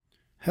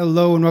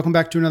Hello and welcome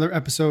back to another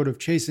episode of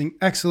Chasing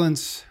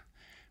Excellence.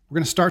 We're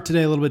going to start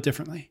today a little bit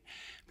differently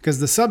because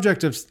the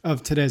subject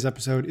of today's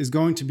episode is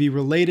going to be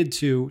related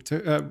to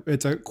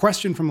it's a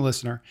question from a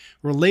listener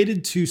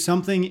related to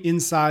something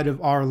inside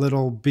of our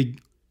little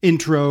big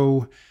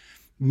intro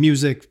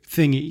music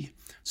thingy.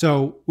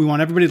 So we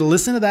want everybody to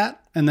listen to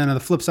that, and then on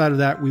the flip side of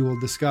that, we will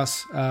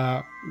discuss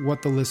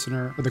what the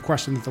listener or the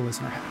question that the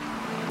listener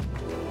had.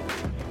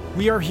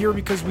 We are here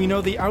because we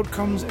know the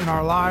outcomes in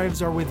our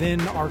lives are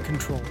within our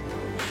control.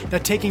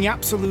 That taking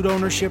absolute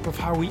ownership of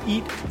how we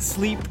eat,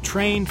 sleep,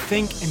 train,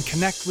 think, and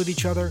connect with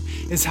each other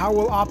is how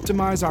we'll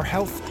optimize our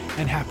health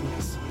and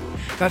happiness.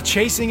 That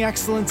chasing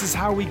excellence is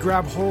how we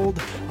grab hold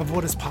of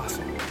what is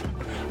possible.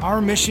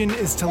 Our mission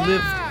is to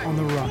live on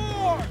the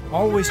run,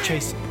 always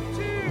chasing,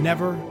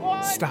 never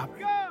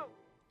stopping.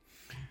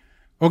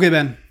 Okay,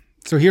 Ben.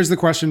 So here's the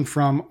question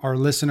from our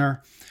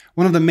listener.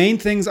 One of the main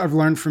things I've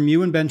learned from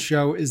you and Ben's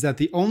show is that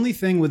the only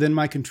thing within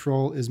my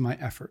control is my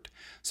effort.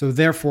 So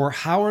therefore,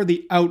 how are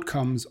the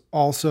outcomes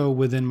also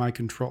within my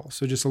control?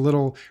 So just a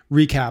little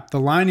recap. The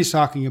line he's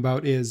talking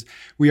about is,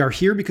 we are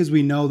here because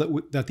we know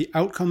that the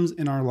outcomes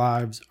in our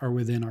lives are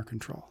within our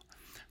control.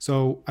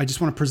 So I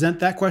just want to present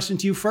that question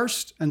to you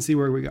first and see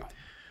where we go.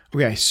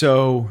 Okay,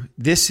 so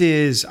this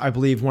is, I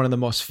believe, one of the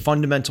most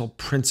fundamental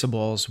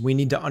principles we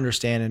need to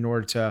understand in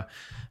order to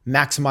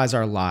maximize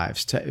our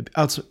lives, to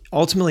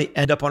ultimately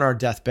end up on our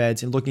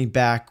deathbeds and looking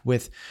back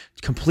with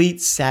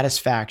complete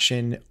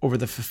satisfaction over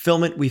the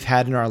fulfillment we've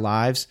had in our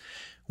lives.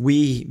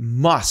 We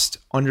must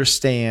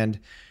understand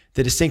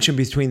the distinction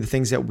between the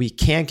things that we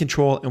can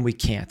control and we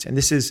can't. And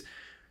this is,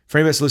 for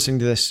anybody that's listening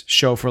to this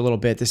show for a little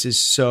bit, this is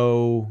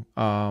so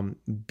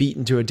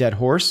beaten to a dead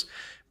horse,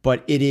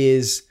 but it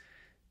is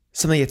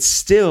something that's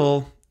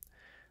still,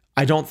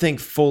 I don't think,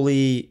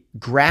 fully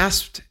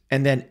grasped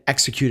and then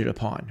executed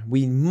upon.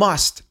 We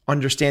must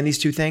understand these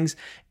two things,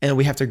 and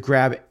we have to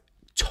grab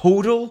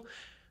total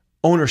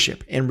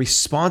ownership and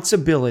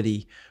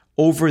responsibility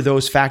over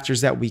those factors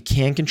that we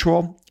can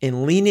control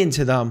and lean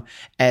into them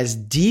as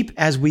deep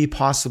as we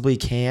possibly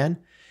can.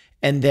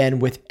 And then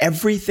with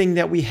everything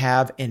that we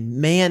have, and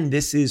man,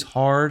 this is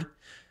hard,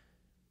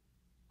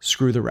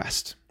 screw the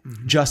rest.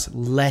 Mm-hmm. Just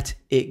let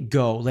it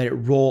go. Let it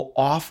roll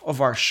off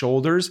of our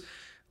shoulders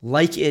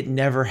like it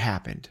never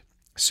happened.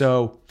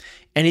 So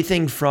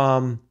anything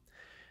from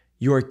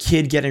your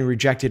kid getting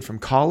rejected from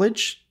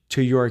college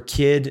to your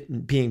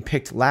kid being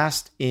picked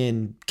last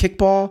in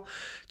kickball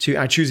to,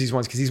 I choose these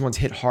ones because these ones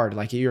hit hard.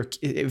 Like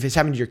if it's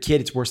happening to your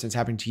kid, it's worse than it's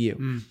happening to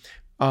you.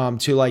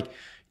 To like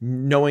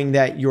knowing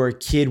that your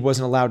kid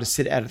wasn't allowed to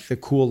sit at the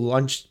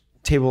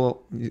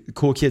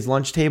cool kids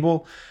lunch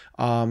table,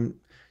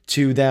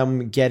 to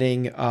them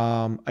getting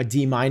a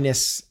D-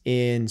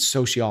 in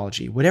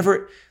sociology,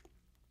 whatever.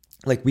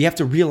 Like, we have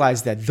to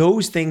realize that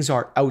those things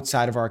are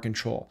outside of our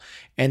control.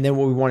 And then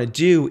what we want to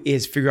do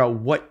is figure out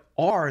what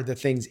are the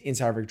things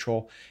inside of our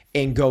control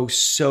and go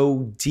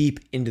so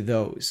deep into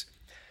those.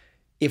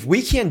 If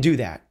we can do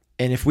that,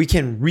 and if we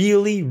can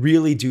really,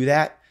 really do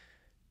that,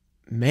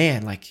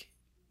 man, like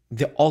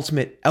the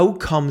ultimate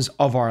outcomes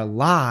of our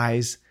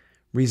lives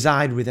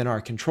reside within our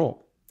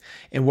control.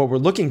 And what we're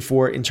looking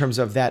for in terms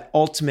of that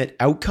ultimate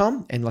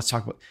outcome, and let's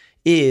talk about,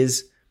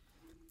 is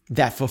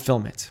that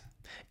fulfillment.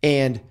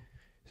 And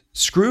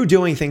screw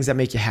doing things that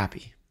make you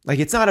happy. Like,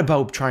 it's not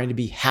about trying to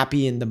be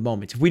happy in the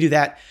moment. If we do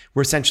that,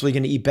 we're essentially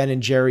going to eat Ben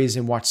and Jerry's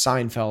and watch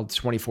Seinfeld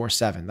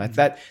 24/7.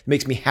 That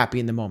makes me happy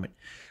in the moment.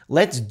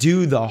 Let's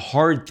do the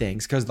hard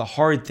things, because the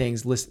hard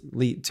things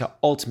lead to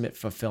ultimate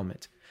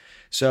fulfillment.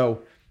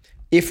 So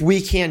if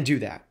we can do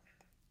that,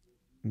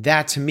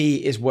 that to me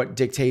is what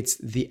dictates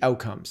the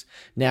outcomes.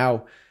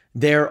 Now,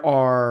 there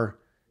are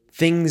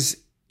things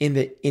in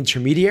the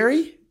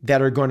intermediary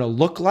that are going to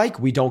look like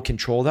we don't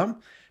control them,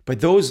 but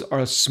those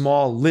are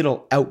small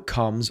little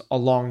outcomes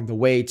along the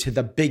way to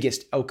the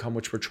biggest outcome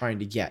which we're trying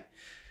to get.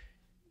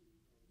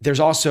 There's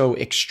also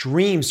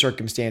extreme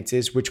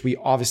circumstances which we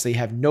obviously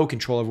have no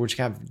control over, which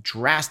can have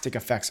drastic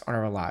effects on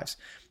our lives.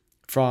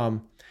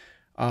 From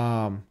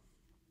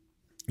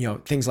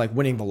things like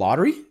winning the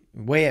lottery,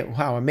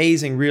 wow,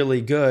 amazing, really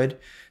good,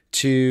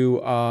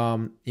 to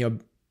having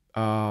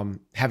an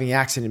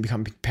accident and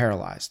becoming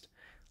paralyzed.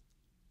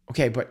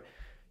 Okay, but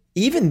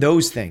even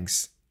those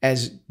things,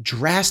 as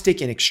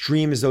drastic and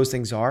extreme as those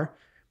things are,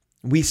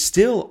 we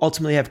still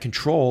ultimately have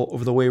control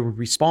over the way we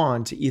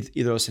respond to either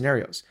of those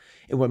scenarios.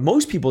 And what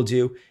most people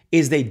do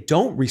is they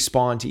don't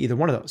respond to either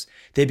one of those.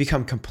 They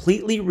become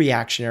completely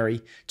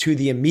reactionary to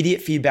the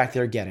immediate feedback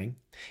they're getting.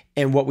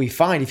 And what we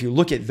find, if you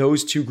look at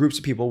those two groups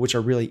of people, which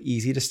are really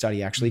easy to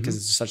study actually, because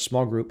it's such a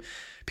small group,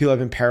 people have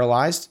been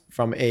paralyzed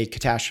from a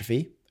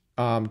catastrophe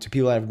to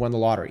people that have won the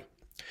lottery.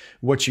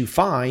 What you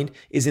find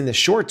is, in the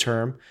short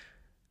term,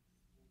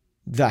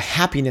 the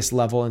happiness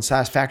level and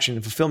satisfaction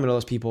and fulfillment of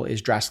those people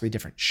is drastically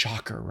different.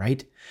 Shocker,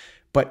 right?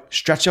 But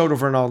stretch out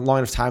over a long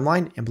enough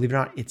timeline, and believe it or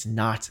not, it's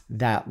not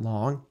that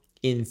long.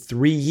 In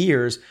 3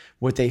 years,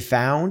 what they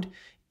found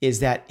is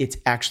that it's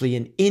actually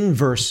an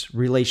inverse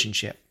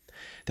relationship.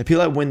 The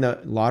people that win the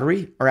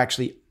lottery are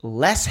actually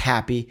less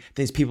happy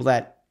than these people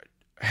that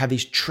have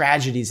these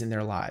tragedies in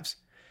their lives.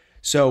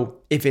 So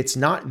if it's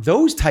not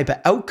those type of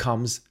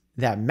outcomes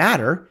that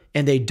matter,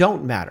 and they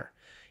don't matter,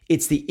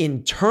 it's the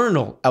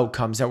internal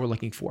outcomes that we're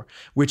looking for,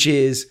 which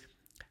is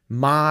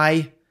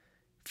my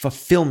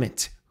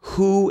fulfillment.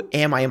 Who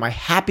am I? Am I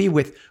happy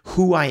with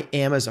who I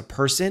am as a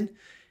person?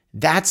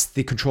 That's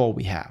the control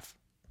we have.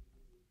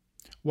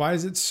 Why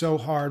is it so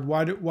hard?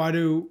 Why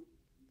do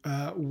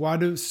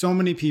so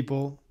many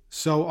people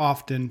so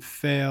often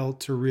fail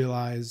to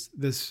realize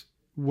this,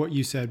 what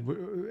you said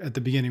at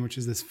the beginning, which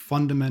is this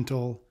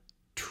fundamental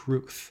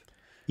truth?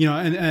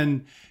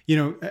 And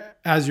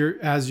as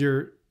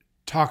you're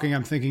talking,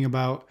 I'm thinking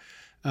about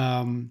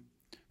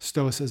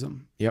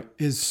Stoicism. Yep.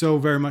 Is so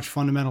very much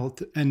fundamental,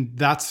 and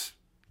that's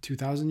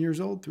 2,000 years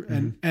old,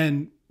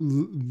 and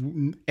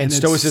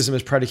Stoicism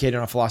is predicated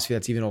on a philosophy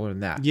that's even older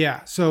than that.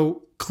 Yeah.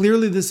 So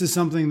clearly, this is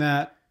something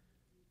that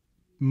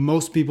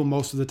most people,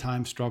 most of the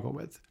time, struggle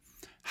with.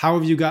 How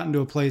have you gotten to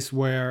a place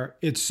where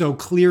it's so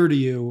clear to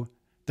you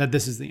that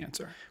this is the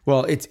answer?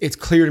 Well, it's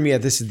clear to me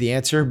that this is the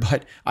answer,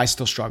 but I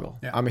still struggle.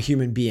 Yeah. I'm a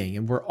human being,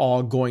 and we're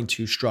all going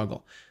to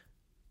struggle.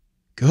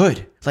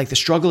 Good. Like, the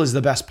struggle is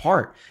the best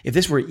part. If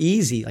this were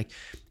easy,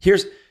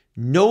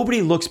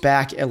 nobody looks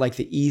back at like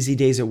the easy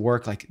days at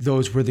work. Like,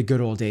 those were the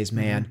good old days,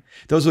 man.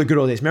 Mm-hmm. Those were the good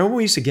old days. Remember when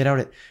we used to get out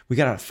at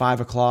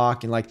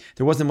 5:00 and like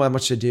there wasn't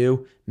much to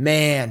do?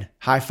 Man,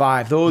 high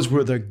five. Those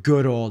were the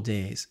good old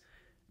days.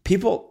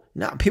 People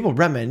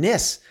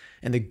reminisce.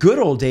 And the good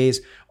old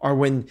days are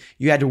when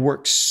you had to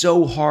work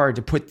so hard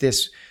to put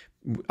this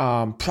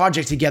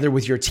project together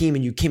with your team,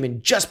 and you came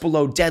in just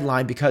below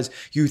deadline because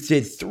you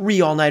did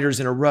 3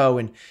 all-nighters in a row.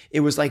 And it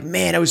was like,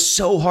 man, it was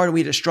so hard and we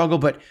had to struggle,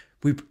 but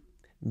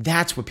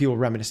that's what people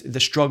reminisce. The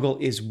struggle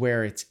is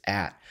where it's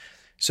at.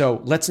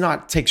 So let's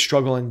not take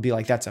struggle and be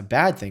like, that's a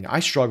bad thing. I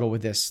struggle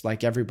with this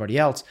like everybody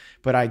else,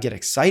 but I get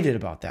excited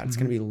about that. It's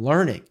going to be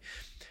learning.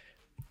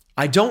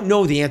 I don't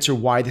know the answer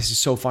why this is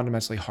so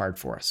fundamentally hard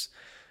for us.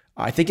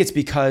 I think it's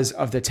because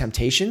of the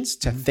temptations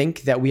to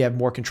think that we have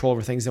more control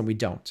over things than we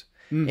don't.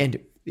 And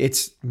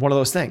it's one of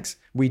those things.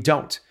 We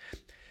don't.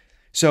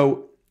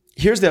 So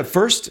here's the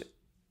first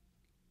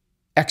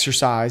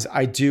exercise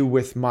I do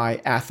with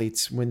my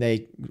athletes when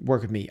they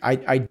work with me.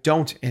 I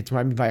don't, and what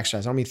I mean by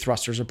exercise, I don't mean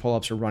thrusters or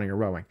pull-ups or running or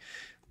rowing.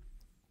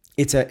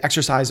 It's an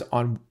exercise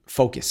on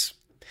focus.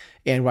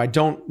 And what I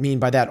don't mean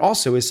by that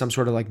also is some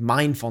sort of like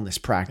mindfulness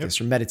practice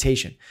or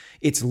meditation.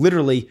 It's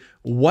literally,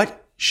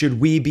 what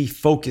should we be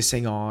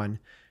focusing on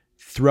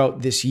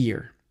throughout this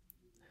year?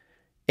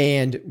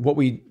 And what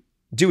we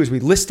do is we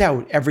list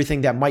out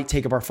everything that might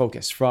take up our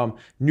focus, from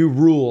new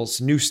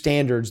rules, new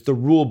standards, the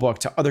rule book,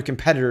 to other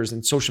competitors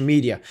and social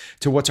media,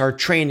 to what's our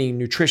training,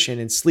 nutrition,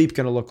 and sleep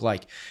going to look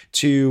like,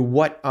 to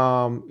what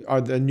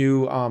are the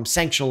new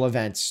sanctional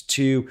events,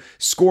 to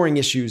scoring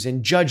issues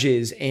and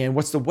judges, and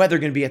what's the weather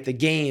going to be at the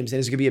games, and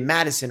is it going to be in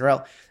Madison or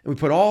else? And we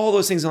put all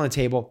those things on the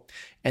table.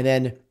 And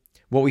then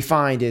what we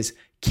find is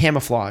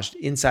camouflaged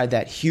inside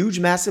that huge,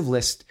 massive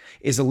list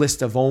is a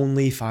list of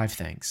only 5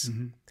 things.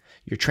 Mm-hmm.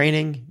 Your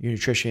training, your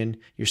nutrition,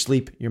 your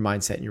sleep, your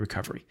mindset, and your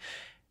recovery.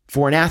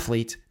 For an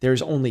athlete,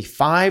 there's only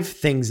 5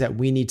 things that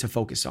we need to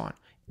focus on.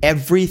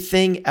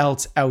 Everything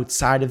else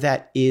outside of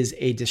that is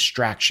a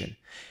distraction.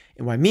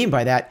 And what I mean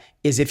by that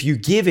is, if you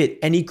give it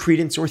any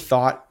credence or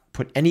thought,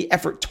 put any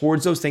effort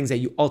towards those things that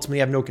you ultimately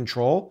have no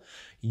control,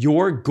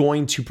 you're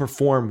going to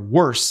perform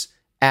worse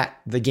at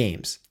the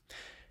games.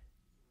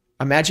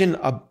 Imagine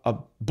a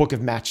book of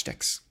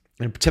matchsticks.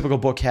 And a typical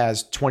book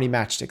has 20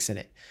 matchsticks in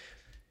it.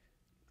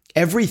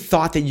 Every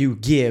thought that you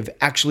give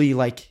actually,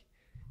 like,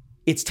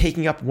 it's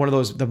taking up one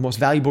of the most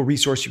valuable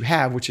resource you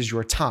have, which is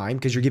your time,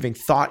 because you're giving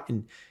thought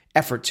and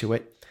effort to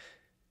it.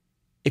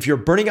 If you're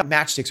burning up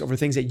matchsticks over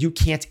things that you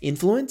can't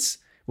influence,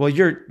 well,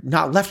 you're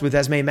not left with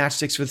as many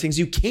matchsticks for the things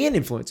you can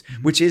influence,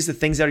 which is the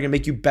things that are going to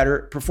make you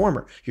better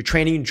performer. Your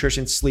training,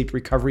 nutrition, sleep,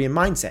 recovery, and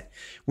mindset.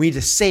 We need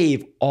to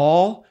save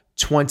all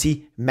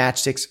 20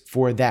 matchsticks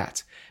for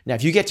that. Now,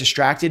 if you get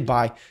distracted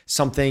by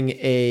something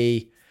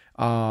a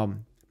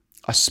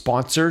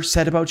sponsor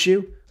said about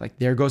you, like,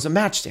 there goes a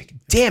matchstick.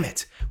 Damn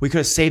it. We could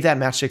have saved that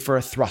matchstick for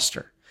a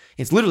thruster.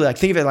 It's literally like,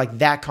 think of it like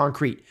that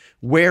concrete.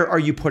 Where are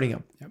you putting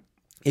them? Yep.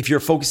 If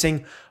you're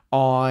focusing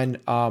on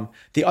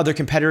the other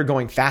competitor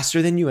going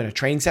faster than you in a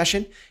training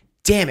session,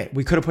 damn it,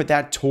 we could have put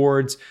that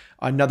towards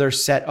another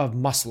set of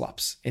muscle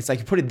ups. It's like,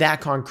 you put it that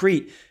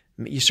concrete,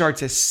 you start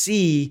to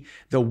see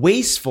the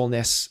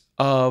wastefulness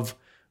of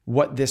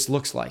what this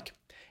looks like.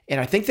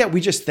 And I think that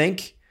we just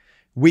think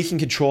we can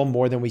control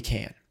more than we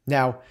can.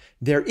 Now,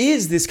 there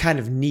is this kind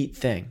of neat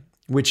thing,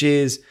 which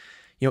is,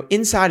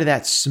 inside of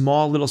that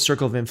small little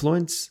circle of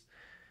influence,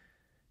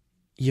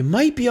 you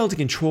might be able to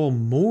control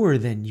more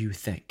than you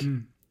think.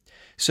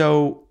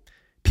 So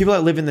people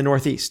that live in the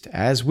Northeast,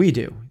 as we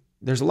do,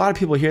 there's a lot of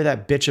people here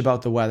that bitch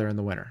about the weather in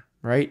the winter,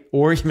 right?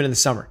 Or even in the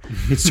summer.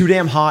 It's too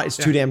damn hot. It's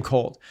too damn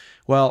cold.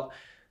 Well,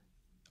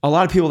 a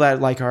lot of people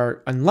that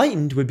are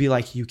enlightened would be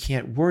like, you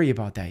can't worry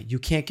about that. You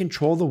can't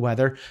control the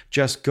weather.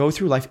 Just go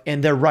through life.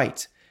 And they're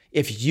right.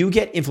 If you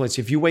get influenced,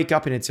 if you wake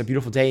up and it's a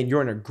beautiful day and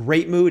you're in a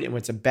great mood, and when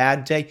it's a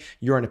bad day,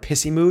 you're in a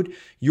pissy mood,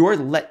 you're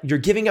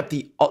giving up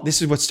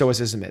this is what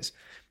stoicism is.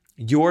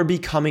 You're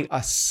becoming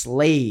a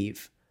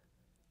slave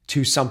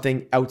to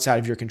something outside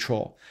of your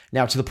control.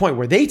 Now, to the point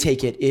where they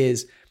take it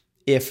is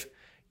if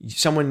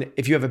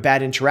you have a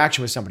bad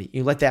interaction with somebody,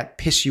 you let that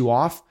piss you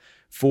off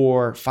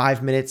for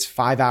 5 minutes,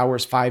 5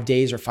 hours, 5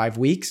 days, or 5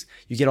 weeks,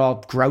 you get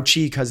all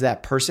grouchy because of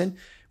that person.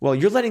 Well,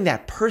 you're letting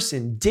that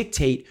person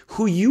dictate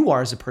who you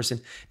are as a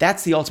person.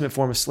 That's the ultimate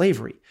form of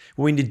slavery.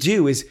 What we need to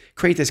do is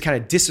create this kind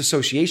of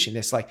disassociation.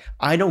 It's like,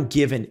 I don't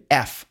give an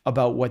F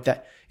about what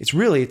that,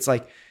 it's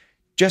like,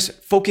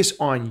 just focus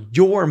on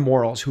your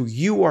morals, who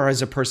you are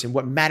as a person,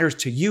 what matters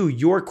to you,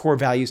 your core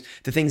values,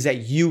 the things that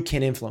you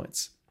can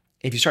influence.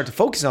 If you start to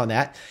focus on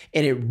that,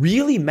 and it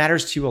really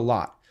matters to you a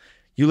lot,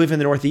 you live in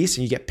the Northeast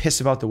and you get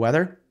pissed about the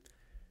weather,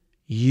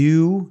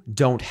 you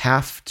don't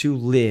have to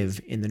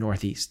live in the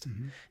Northeast.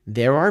 Mm-hmm.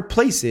 There are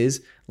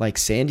places like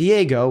San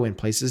Diego and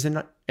places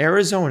in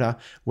Arizona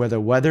where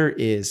the weather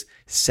is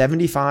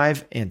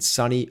 75 and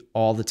sunny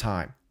all the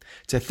time.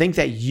 To think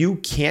that you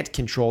can't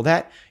control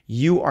that,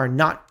 you are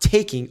not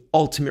taking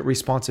ultimate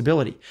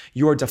responsibility.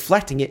 You are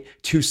deflecting it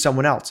to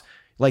someone else,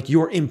 like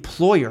your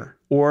employer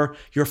or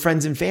your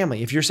friends and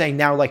family. If you're saying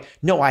now, like,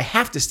 no, I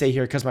have to stay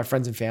here because of my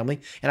friends and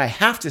family, and I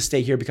have to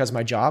stay here because of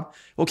my job.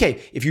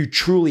 Okay, if you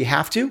truly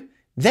have to,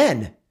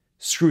 then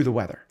screw the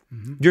weather.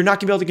 Mm-hmm. You're not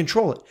gonna be able to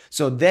control it.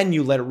 So then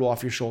you let it roll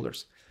off your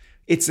shoulders.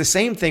 It's the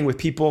same thing with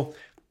people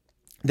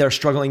that are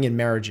struggling in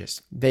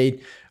marriages.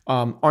 They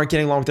aren't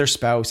getting along with their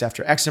spouse.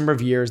 After X number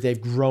of years, they've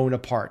grown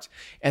apart.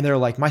 And they're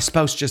like, my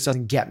spouse just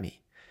doesn't get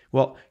me.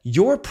 Well,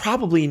 you're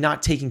probably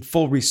not taking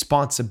full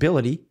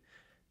responsibility,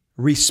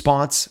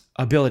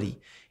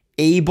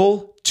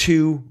 able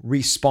to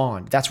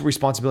respond. That's what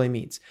responsibility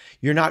means.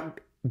 You're not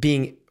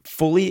being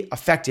fully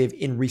effective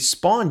in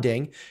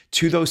responding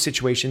to those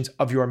situations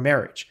of your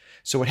marriage.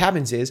 So what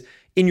happens is,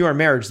 in your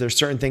marriage, there's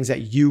certain things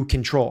that you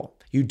control.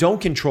 You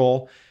don't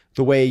control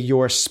the way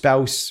your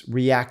spouse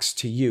reacts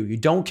to you. You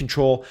don't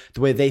control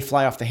the way they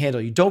fly off the handle.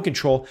 You don't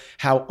control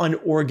how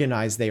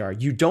unorganized they are.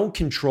 You don't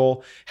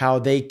control how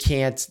they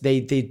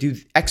do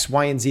X,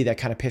 Y, and Z that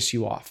kind of piss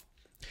you off.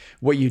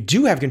 What you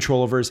do have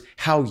control over is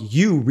how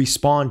you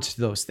respond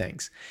to those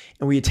things.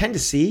 And what you tend to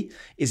see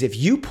is if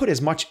you put as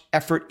much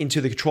effort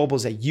into the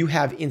controllables that you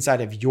have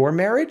inside of your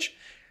marriage,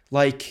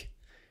 like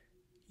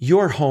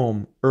you're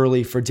home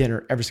early for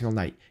dinner every single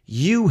night,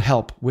 you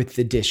help with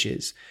the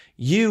dishes,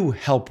 you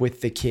help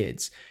with the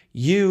kids,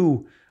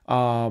 you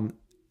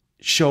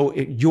show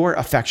your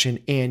affection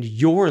and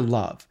your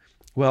love.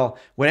 Well,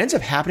 what ends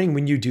up happening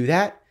when you do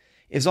that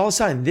is all of a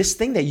sudden this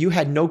thing that you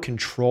had no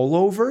control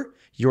over,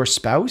 your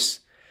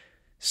spouse,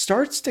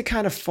 starts to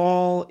kind of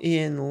fall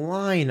in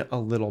line a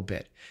little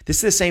bit. This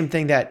is the same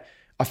thing that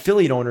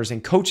affiliate owners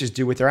and coaches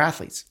do with their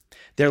athletes.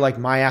 They're like,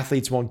 my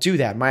athletes won't do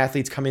that. My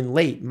athletes come in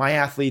late. My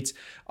athletes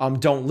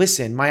don't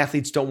listen. My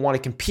athletes don't want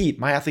to compete.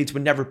 My athletes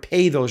would never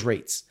pay those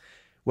rates.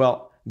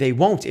 Well, they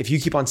won't if you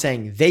keep on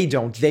saying they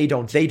don't.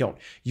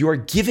 You are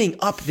giving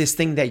up this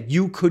thing that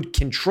you could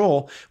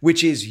control,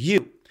 which is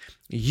you.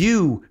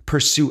 You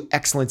pursue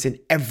excellence in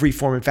every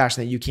form and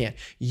fashion that you can.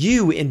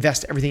 You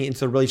invest everything into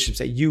the relationships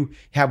that you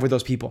have with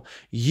those people.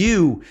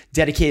 You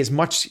dedicate as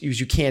much as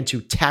you can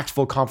to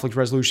tactful conflict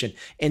resolution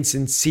and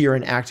sincere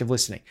and active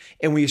listening.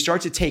 And when you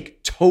start to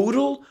take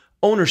total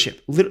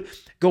ownership,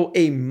 go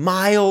a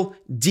mile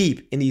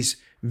deep in these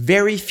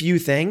very few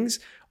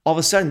things, all of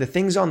a sudden the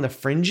things on the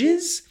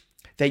fringes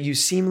that you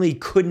seemingly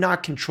could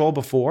not control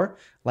before,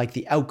 like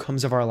the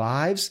outcomes of our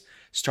lives,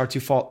 start to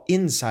fall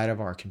inside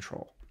of our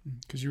control.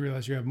 Because you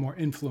realize you have more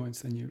influence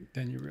than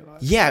you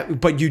realize. Yeah,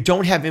 but you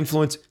don't have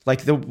influence.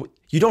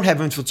 You don't have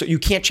influence. So you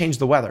can't change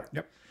the weather.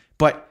 Yep.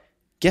 But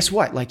guess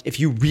what? Like, if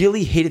you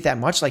really hate it that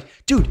much, like,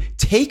 dude,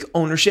 take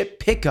ownership,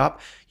 pick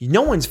up.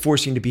 No one's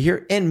forcing you to be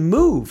here, and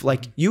move.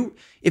 Like,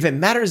 if it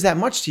matters that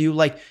much to you,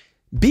 like,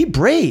 be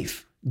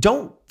brave.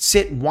 Don't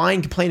sit,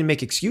 whine, complain, and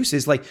make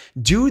excuses. Like,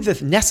 do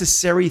the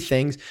necessary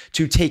things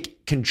to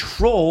take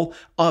control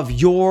of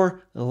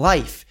your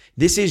life.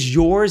 This is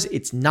yours.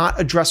 It's not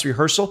a dress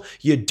rehearsal.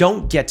 You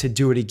don't get to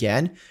do it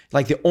again.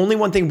 Like, the only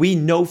one thing we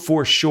know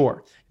for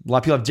sure, a lot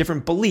of people have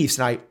different beliefs,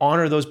 and I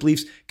honor those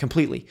beliefs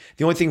completely.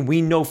 The only thing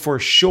we know for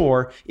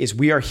sure is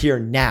we are here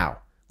now.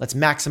 Let's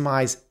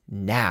maximize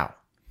now.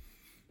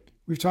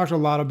 We've talked a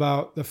lot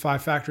about the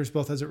 5 factors,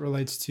 both as it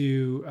relates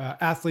to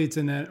athletes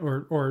and then,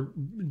 or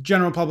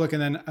general public,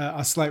 and then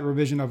a slight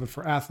revision of it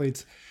for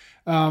athletes.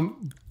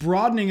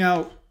 Broadening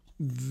out,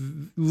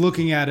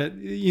 looking at it,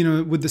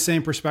 with the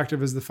same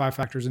perspective as the 5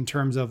 factors in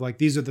terms of like,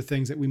 these are the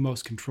things that we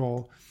most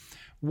control.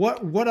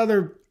 What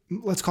other,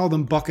 let's call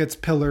them buckets,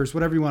 pillars,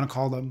 whatever you want to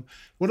call them.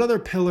 What other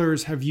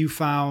pillars have you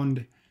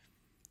found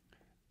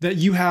that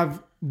you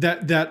have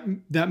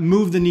that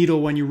move the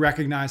needle when you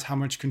recognize how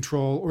much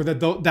control, or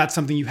that's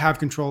something you have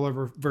control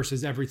over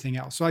versus everything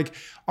else? So like,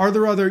 are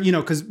there other,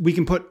 because we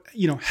can put,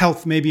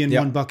 health maybe in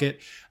one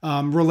bucket,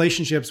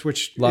 relationships,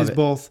 which is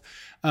both,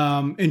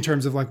 in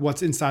terms of like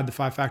what's inside the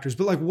 5 factors,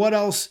 but like what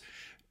else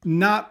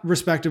not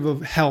respective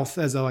of health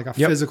as a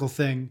Yep. physical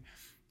thing,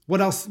 what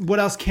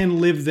else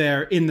can live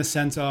there in the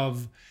sense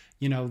of,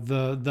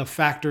 the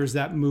factors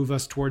that move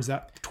us towards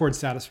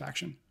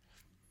satisfaction?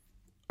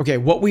 Okay,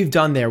 what we've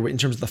done there in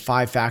terms of the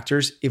 5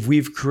 factors, if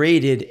we've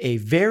created a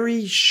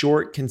very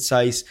short,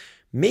 concise,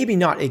 maybe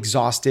not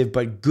exhaustive,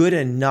 but good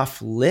enough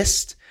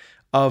list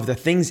of the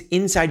things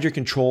inside your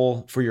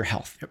control for your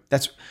health. Yep.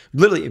 That's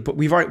literally, but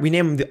we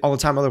name them all the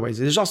time other ways.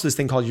 There's also this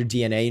thing called your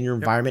DNA in your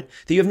environment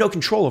that you have no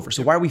control over.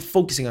 So why are we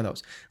focusing on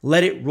those?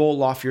 Let it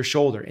roll off your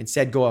shoulder.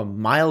 Instead, go a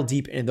mile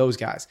deep in those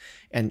guys.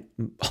 And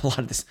a lot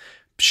of this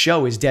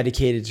show is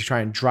dedicated to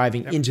trying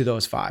driving into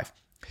those 5.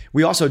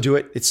 We also do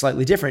it, it's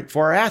slightly different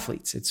for our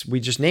athletes. We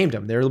just named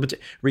them. They're a little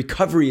bit,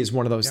 recovery is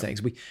one of those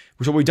things.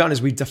 What we've done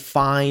is we've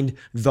defined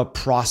the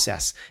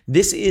process.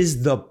 This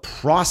is the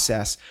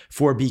process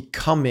for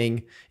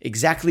becoming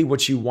exactly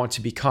what you want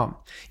to become.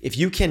 If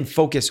you can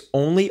focus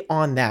only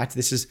on that,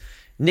 this is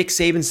Nick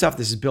Saban stuff,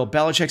 this is Bill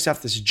Belichick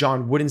stuff, this is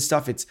John Wooden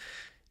stuff.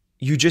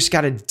 You just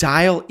got to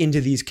dial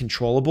into these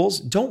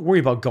controllables. Don't worry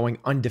about going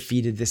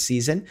undefeated this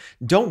season.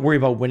 Don't worry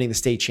about winning the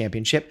state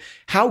championship.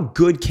 How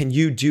good can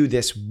you do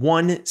this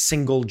one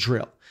single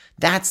drill?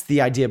 That's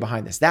the idea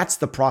behind this. That's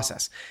the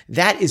process.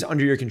 That is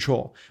under your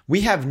control. We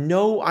have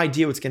no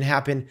idea what's going to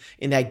happen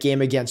in that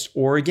game against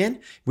Oregon.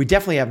 We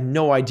definitely have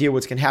no idea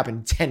what's going to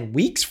happen 10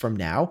 weeks from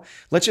now.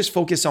 Let's just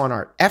focus on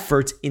our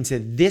efforts into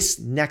this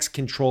next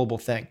controllable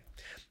thing.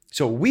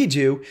 So what we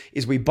do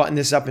is we button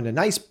this up into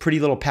nice, pretty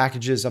little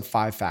packages of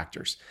 5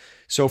 factors.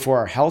 So for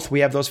our health, we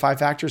have those 5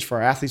 factors. For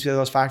our athletes, we have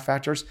those 5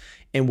 factors.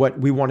 And what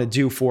we want to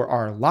do for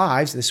our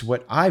lives, this is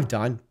what I've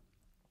done,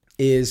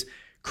 is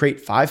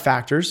create 5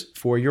 factors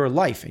for your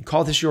life and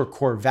call this your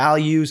core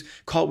values,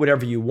 call it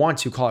whatever you want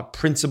to, call it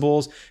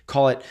principles,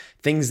 call it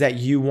things that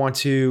you want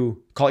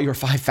to, call it your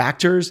 5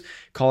 factors,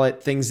 call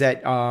it things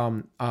that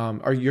you're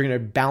going to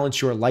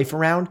balance your life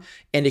around.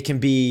 And it can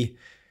be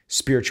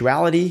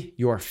spirituality,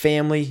 your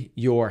family,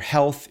 your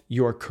health,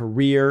 your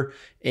career,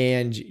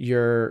 and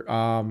your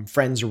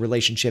friends or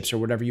relationships or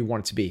whatever you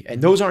want it to be.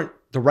 And those aren't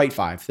the right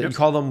 5. You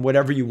call them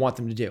whatever you want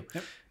them to do.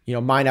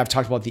 Yep. Mine, I've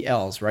talked about the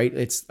L's, right?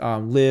 It's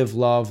live,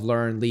 love,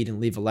 learn, lead,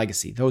 and leave a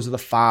legacy. Those are the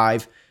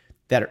 5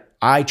 that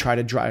I try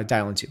to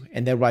dial into.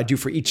 And then what I do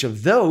for each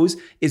of those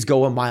is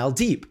go a mile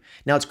deep.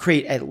 Now let's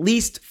create at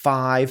least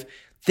 5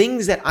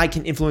 things that I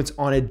can influence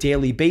on a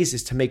daily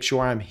basis to make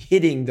sure I'm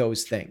hitting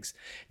those things.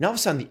 Now, all of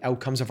a sudden, the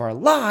outcomes of our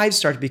lives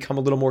start to become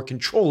a little more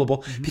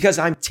controllable because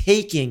I'm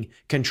taking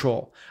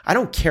control. I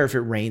don't care if it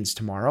rains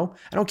tomorrow.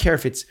 I don't care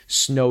if it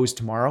snows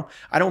tomorrow.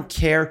 I don't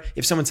care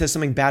if someone says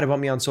something bad about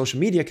me on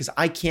social media because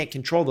I can't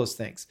control those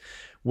things.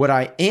 What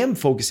I am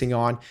focusing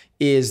on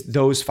is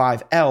those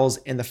 5 L's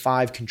and the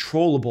 5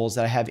 controllables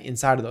that I have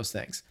inside of those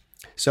things.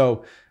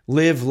 So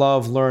live,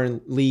 love,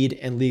 learn, lead,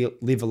 and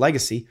leave a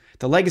legacy.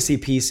 The legacy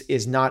piece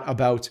is not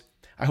about,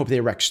 I hope they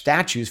erect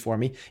statues for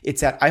me.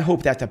 It's that I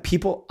hope that the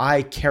people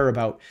I care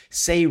about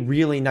say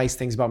really nice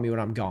things about me when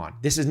I'm gone.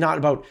 This is not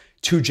about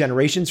 2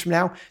 generations from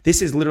now.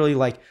 This is literally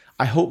like,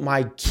 I hope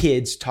my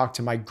kids talk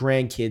to my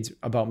grandkids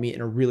about me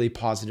in a really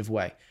positive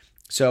way.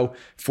 So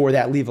for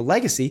that leave a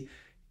legacy,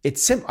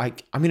 it's simple. I'm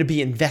going to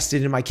be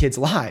invested in my kids'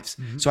 lives.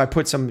 So I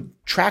put some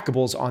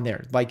trackables on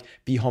there, like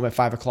be home at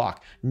 5:00,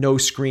 no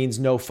screens,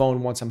 no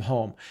phone once I'm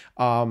home,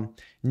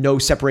 no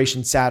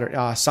separation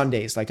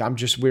Sundays. Like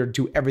we're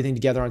do everything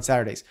together on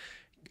Saturdays,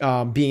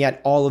 being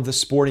at all of the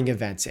sporting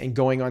events and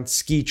going on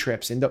ski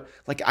trips. And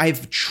I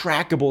have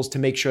trackables to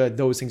make sure that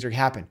those things are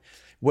happen.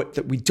 What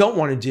that we don't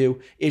want to do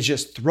is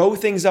just throw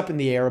things up in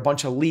the air, a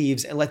bunch of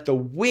leaves, and let the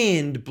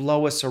wind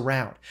blow us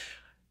around.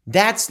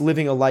 That's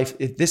living a life.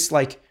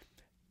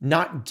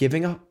 Not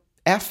giving a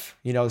F,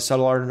 the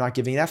subtle art of not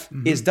giving an F,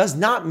 does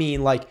not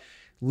mean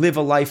live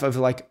a life of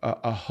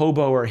a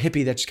hobo or a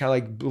hippie that just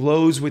kind of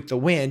blows with the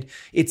wind.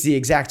 It's the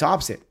exact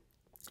opposite.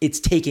 It's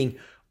taking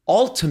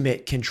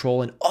ultimate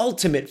control and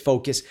ultimate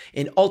focus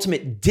and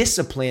ultimate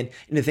discipline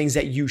into things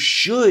that you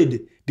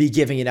should be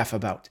giving an F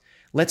about.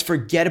 Let's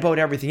forget about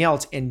everything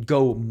else and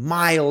go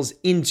miles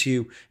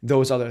into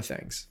those other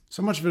things.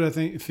 So much of it, I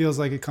think, it feels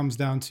like it comes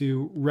down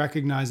to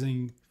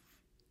recognizing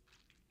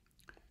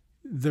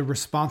the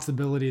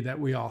responsibility that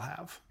we all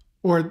have,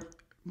 or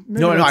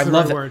no, I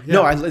love that. Word. Yeah.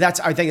 No, I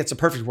think that's a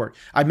perfect word.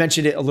 I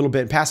mentioned it a little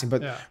bit in passing,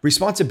 but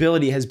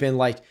responsibility has been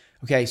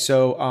okay.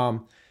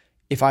 So,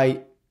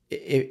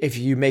 if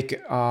you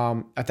make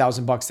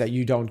 $1,000 that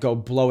you don't go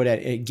blow it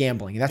at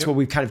gambling, and that's what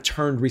we've kind of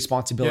turned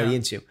responsibility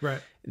into.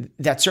 Right.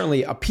 That's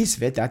certainly a piece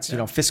of it. That's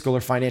fiscal or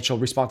financial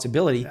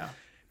responsibility. Yeah.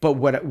 But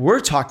what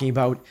we're talking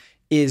about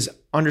is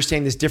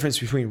understanding this difference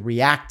between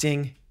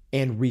reacting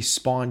and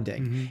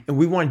responding. And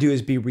we want to do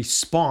is be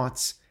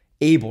responsible.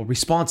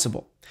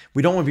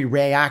 We don't want to be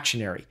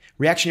reactionary.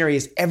 Reactionary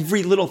is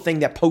every little thing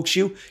that pokes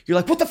you. You're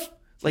like, what the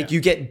you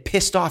get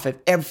pissed off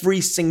at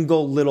every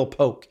single little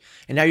poke.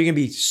 And now you're going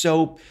to be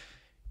so,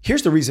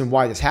 here's the reason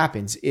why this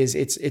happens is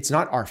it's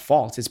not our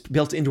fault. It's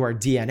built into our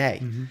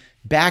DNA.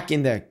 Back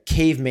in the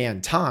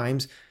caveman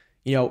times,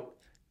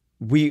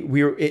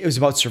 it was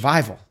about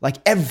survival. Like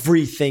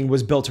everything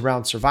was built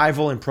around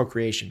survival and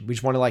procreation. We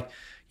just want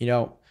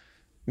to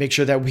make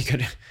sure that we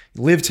could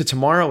live to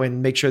tomorrow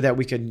and make sure that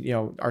we could,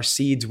 our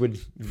seeds would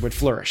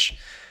flourish.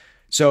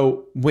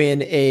 So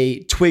when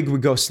a twig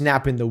would go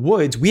snap in the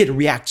woods, we had to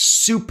react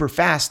super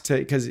fast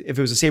because if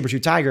it was a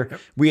saber-tooth tiger,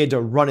 we had to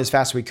run as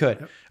fast as we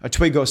could. A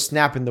twig goes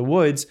snap in the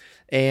woods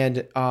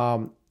and,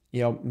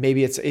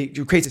 maybe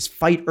it creates this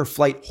fight or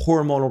flight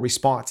hormonal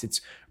response.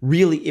 It's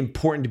really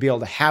important to be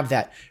able to have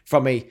that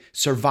from a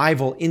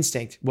survival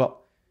instinct.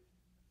 Well,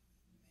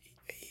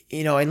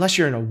 unless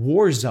you're in a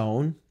war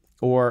zone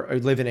or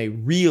live in a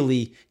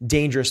really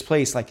dangerous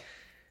place, like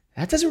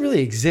that doesn't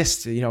really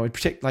exist.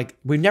 Like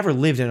we've never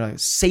lived in a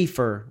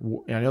safer,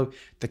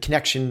 the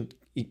connection,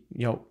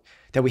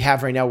 that we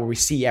have right now where we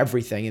see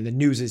everything and the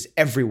news is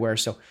everywhere.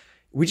 So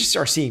we just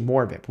are seeing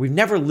more of it. But we've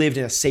never lived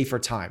in a safer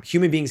time.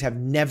 Human beings have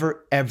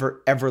never,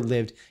 ever, ever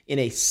lived in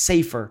a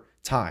safer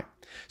time.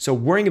 So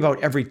worrying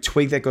about every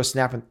twig that goes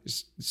snap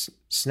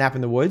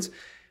in the woods,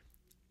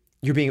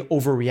 you're being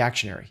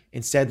overreactionary.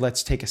 Instead,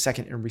 let's take a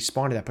second and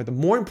respond to that. But the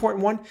more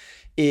important one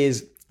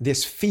is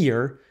this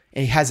fear,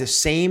 and it has the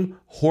same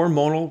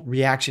hormonal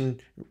reaction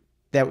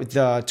that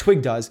the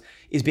twig does,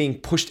 is being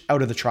pushed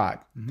out of the tribe,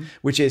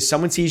 which is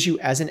someone sees you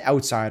as an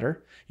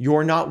outsider.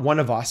 You're not one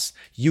of us.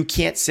 You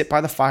can't sit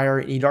by the fire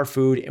and eat our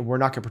food, and we're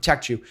not going to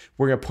protect you.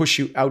 We're going to push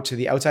you out to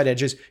the outside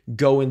edges.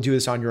 Go and do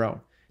this on your own.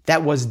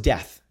 That was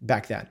death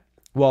back then.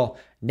 Well,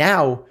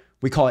 now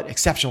we call it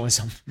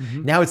exceptionalism.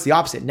 Now it's the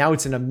opposite. Now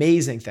it's an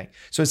amazing thing.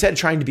 So instead of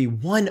trying to be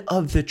one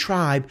of the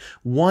tribe,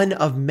 one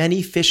of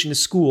many fish in a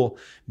school,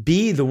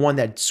 be the one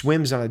that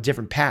swims on a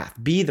different path.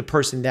 Be the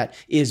person that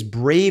is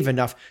brave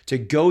enough to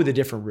go the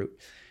different route.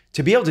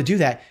 To be able to do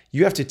that,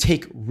 you have to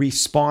take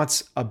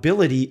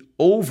responsibility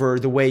over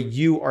the way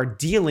you are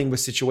dealing with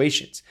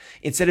situations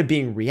instead of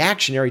being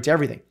reactionary to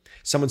everything.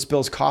 Someone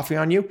spills coffee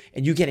on you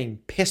and you getting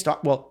pissed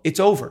off. Well, it's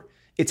over.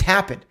 It's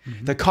happened.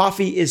 The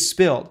coffee is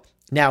spilled.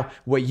 Now,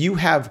 what you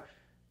have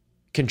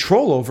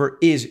control over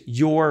is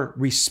your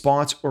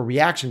response or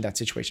reaction to that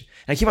situation.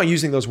 And I keep on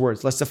using those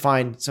words. Let's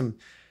define some.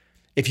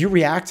 If you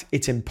react,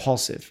 it's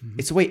impulsive.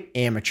 It's the way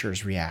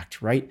amateurs react,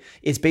 right?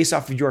 It's based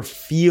off of your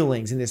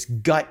feelings and this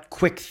gut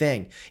quick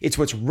thing. It's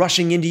what's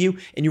rushing into you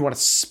and you want to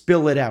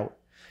spill it out.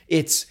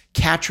 It's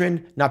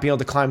Katrin not being able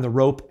to climb the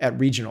rope at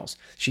regionals.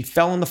 She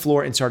fell on the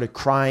floor and started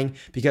crying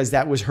because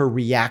that was her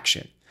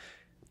reaction.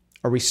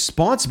 A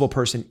responsible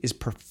person is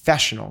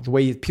professional. The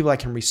way people that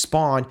can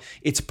respond,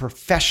 it's a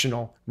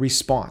professional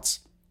response.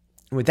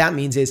 And what that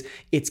means is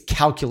it's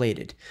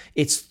calculated.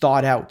 It's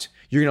thought out.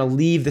 You're going to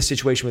leave the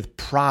situation with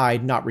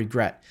pride, not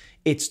regret.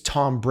 It's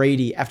Tom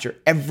Brady after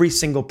every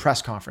single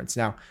press conference.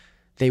 Now,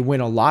 they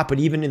win a lot, but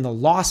even in the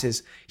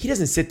losses, he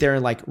doesn't sit there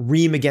and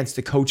ream against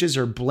the coaches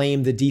or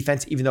blame the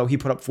defense, even though he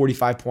put up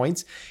 45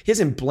 points. He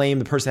doesn't blame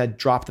the person that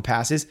dropped the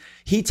passes.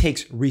 He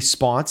takes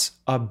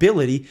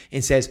responsibility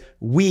and says,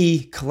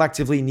 we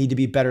collectively need to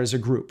be better as a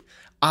group.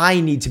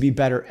 I need to be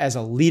better as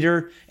a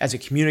leader, as a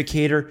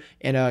communicator,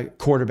 and a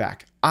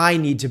quarterback. I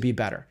need to be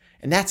better.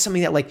 And that's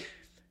something that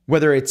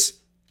whether it's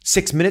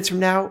 6 minutes from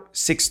now,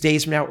 6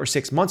 days from now, or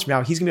 6 months from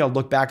now, he's going to be able to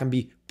look back and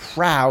be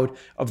proud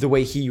of the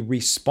way he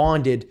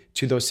responded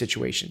to those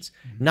situations,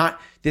 not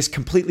this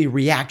completely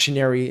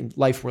reactionary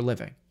life we're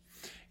living.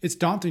 It's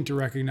daunting to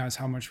recognize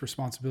how much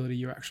responsibility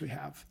you actually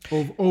have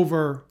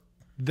over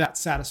that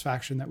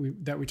satisfaction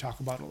that we talk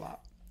about a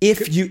lot.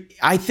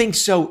 I think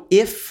so.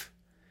 If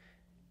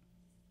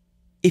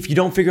you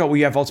don't figure out what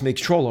you have ultimate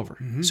control over.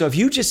 So if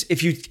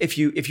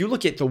you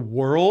look at the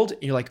world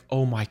and you're like,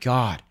 oh my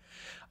God,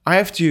 I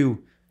have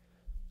to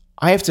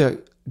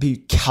be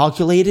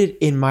calculated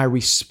in my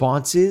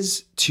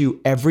responses to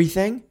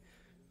everything.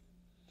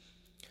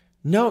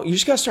 No, you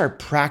just got to start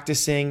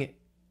practicing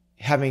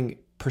having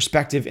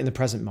perspective in the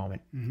present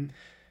moment.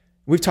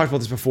 We've talked about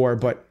this before,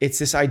 but it's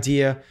this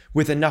idea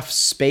with enough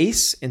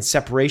space and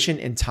separation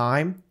and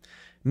time,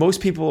 most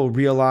people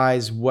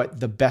realize what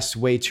the best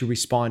way to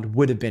respond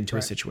would have been to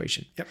a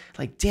situation.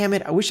 Like, damn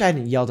it, I wish I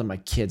hadn't yelled at my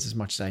kids as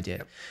much as I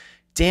did.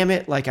 Damn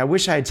it, I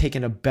wish I had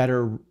taken a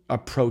better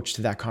approach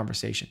to that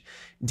conversation.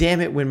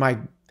 Damn it, when my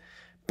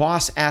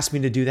boss asked me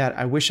to do that,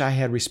 I wish I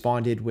had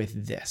responded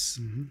with this.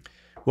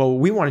 Well,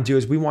 what we want to do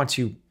is we want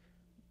to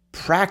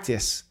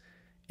practice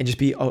and just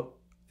be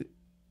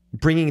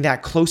bringing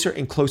that closer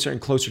and closer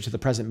and closer to the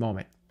present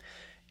moment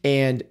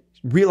and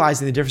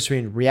realizing the difference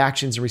between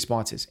reactions and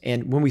responses.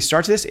 And when we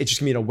start to this, it's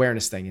just gonna be an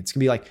awareness thing. It's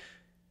gonna be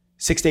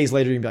 6 days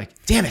later, you're gonna be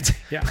like, damn it.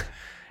 Yeah.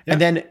 And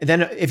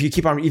then if you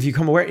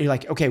become aware, you're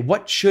like, okay,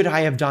 what should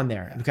I have done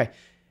there? Okay.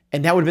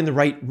 And that would have been the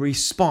right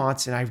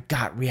response. And I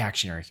got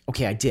reactionary.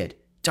 Okay, I did.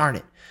 Darn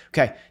it.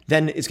 Okay.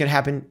 Then it's going to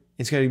happen.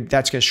 That's going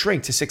to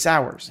shrink to 6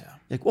 hours. Yeah.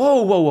 Like,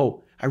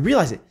 whoa. I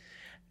realized it.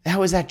 That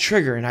was that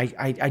trigger. And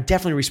I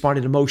definitely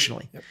responded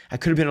emotionally. Yep. I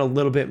could have been a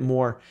little bit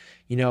more,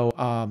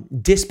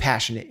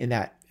 dispassionate in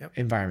that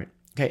environment.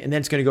 Okay. And then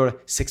it's going to go to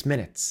 6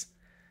 minutes.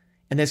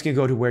 And then it's going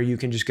to go to where you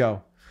can just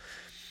go,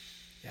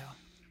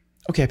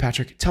 okay,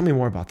 Patrick, tell me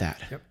more about that.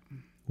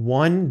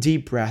 one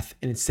deep breath,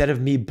 and instead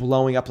of me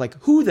blowing up like,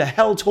 who the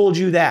hell told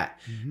you that?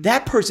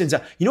 That person's,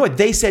 you know what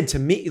they said to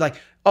me? Like,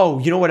 oh,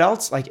 you know what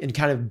else? Like, and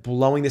kind of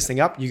blowing this thing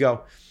up, you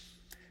go,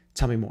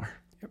 tell me more.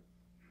 Yep.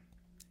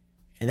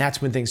 And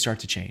that's when things start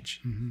to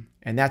change.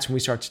 And that's when we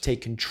start to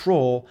take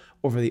control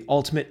over the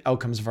ultimate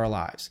outcomes of our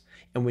lives.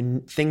 And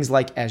when things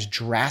like as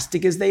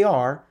drastic as they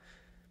are,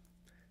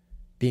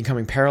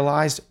 becoming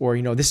paralyzed, or,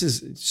 this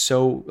is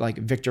so like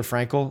Viktor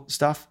Frankl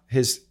stuff.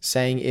 His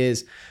saying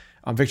is,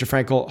 Viktor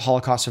Frankl,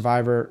 Holocaust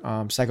survivor,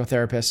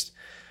 psychotherapist,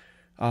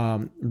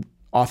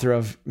 author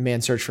of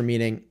Man's Search for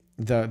Meaning.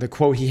 The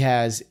quote he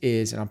has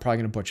is, and I'm probably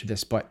going to butcher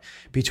this, but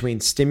between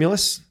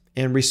stimulus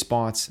and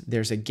response,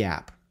 there's a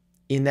gap.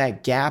 In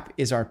that gap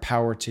is our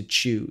power to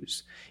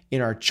choose.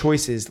 In our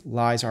choices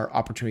lies our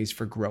opportunities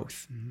for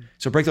growth.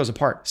 So break those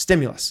apart.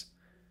 Stimulus.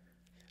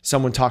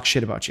 Someone talks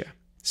shit about you.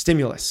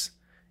 Stimulus.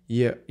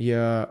 You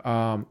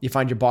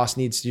find your boss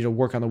needs you to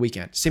work on the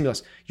weekend.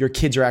 Stimulus. Your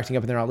kids are acting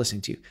up and they're not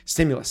listening to you.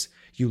 Stimulus.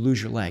 You lose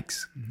your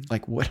legs.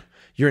 Like what?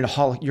 You're in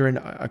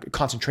a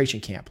concentration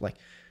camp. Like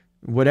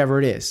whatever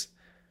it is.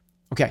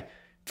 Okay.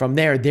 From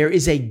there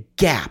is a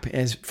gap.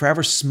 As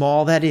forever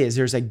small that is,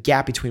 there's a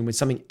gap between when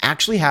something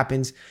actually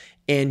happens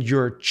and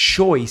your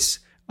choice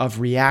of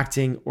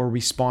reacting or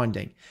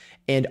responding.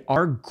 And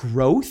our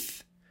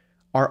growth,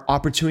 our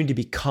opportunity to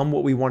become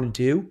what we want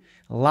to do,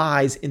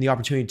 lies in the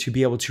opportunity to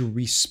be able to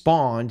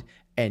respond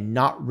and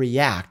not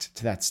react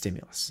to that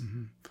stimulus.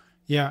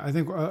 Yeah, I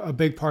think a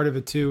big part of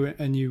it too,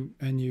 and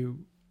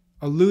you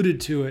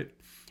alluded to it,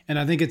 and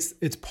I think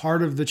it's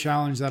part of the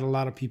challenge that a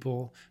lot of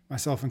people,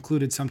 myself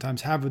included,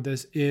 sometimes have with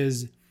this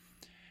is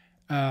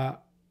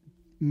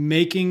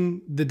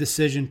making the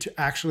decision to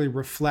actually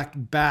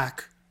reflect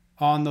back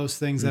on those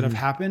things that have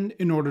happened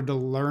in order to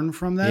learn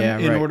from them,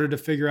 in order to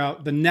figure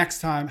out the next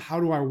time, how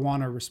do I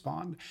want to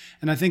respond?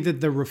 And I think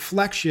that the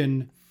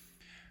reflection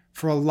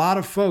for a lot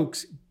of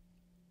folks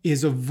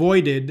is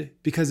avoided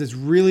because it's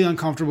really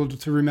uncomfortable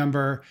to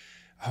remember,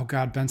 oh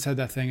God, Ben said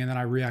that thing and then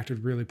I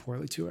reacted really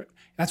poorly to it.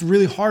 That's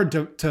really hard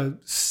to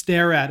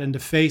stare at and to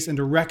face and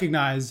to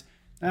recognize,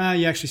 you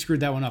actually screwed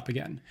that one up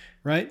again,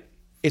 right?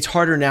 It's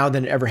harder now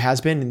than it ever has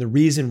been. And the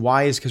reason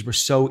why is because we're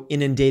so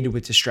inundated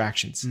with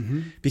distractions.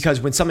 Because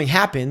when something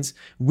happens,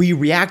 we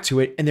react to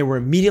it and then we're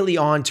immediately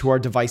on to our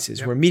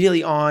devices. We're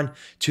immediately on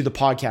to the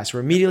podcast. We're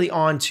immediately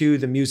on to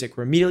the music.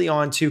 We're immediately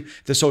on to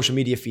the social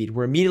media feed.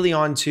 We're immediately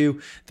on to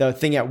the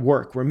thing at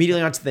work. We're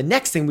immediately on to the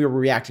next thing we were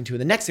reacting to,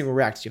 the next thing we're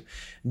reacting to.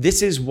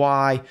 This is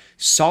why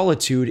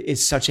solitude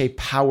is such a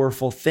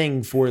powerful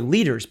thing for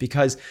leaders,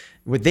 because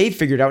what they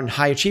figured out, and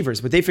high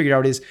achievers, what they figured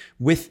out is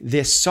with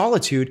this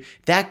solitude,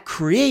 that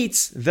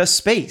creates the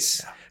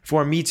space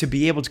for me to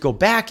be able to go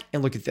back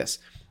and look at this.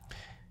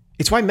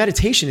 It's why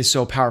meditation is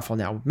so powerful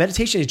now.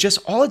 Meditation is just,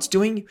 all it's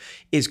doing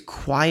is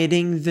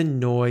quieting the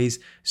noise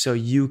so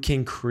you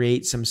can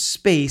create some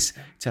space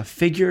to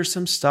figure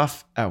some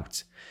stuff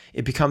out.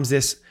 It becomes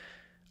this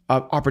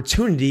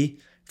opportunity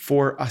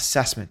for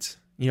assessment.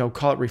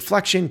 Call it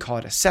reflection, call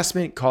it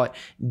assessment, call it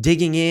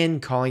digging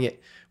in, calling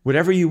it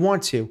whatever you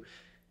want to.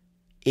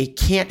 It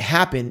can't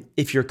happen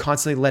if you're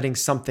constantly letting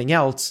something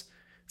else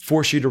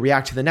force you to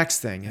react to the next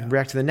thing and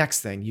react to the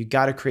next thing. You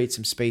got to create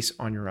some space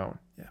on your own.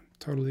 Yeah,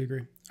 totally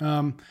agree. I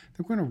think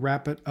we're going to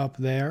wrap it up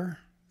there.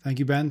 Thank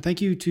you, Ben.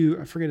 Thank you to,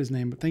 I forget his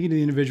name, but thank you to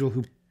the individual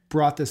who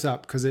brought this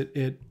up, because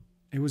it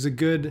was a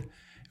good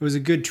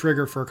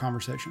trigger for a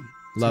conversation.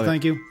 Love it.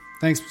 Thank you.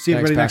 Thanks. See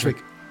everybody next week.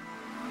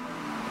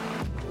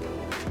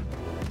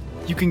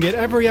 You can get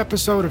every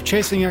episode of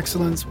Chasing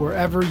Excellence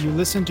wherever you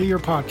listen to your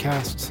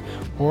podcasts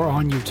or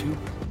on YouTube.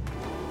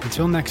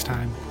 Until next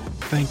time,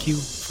 thank you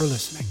for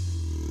listening.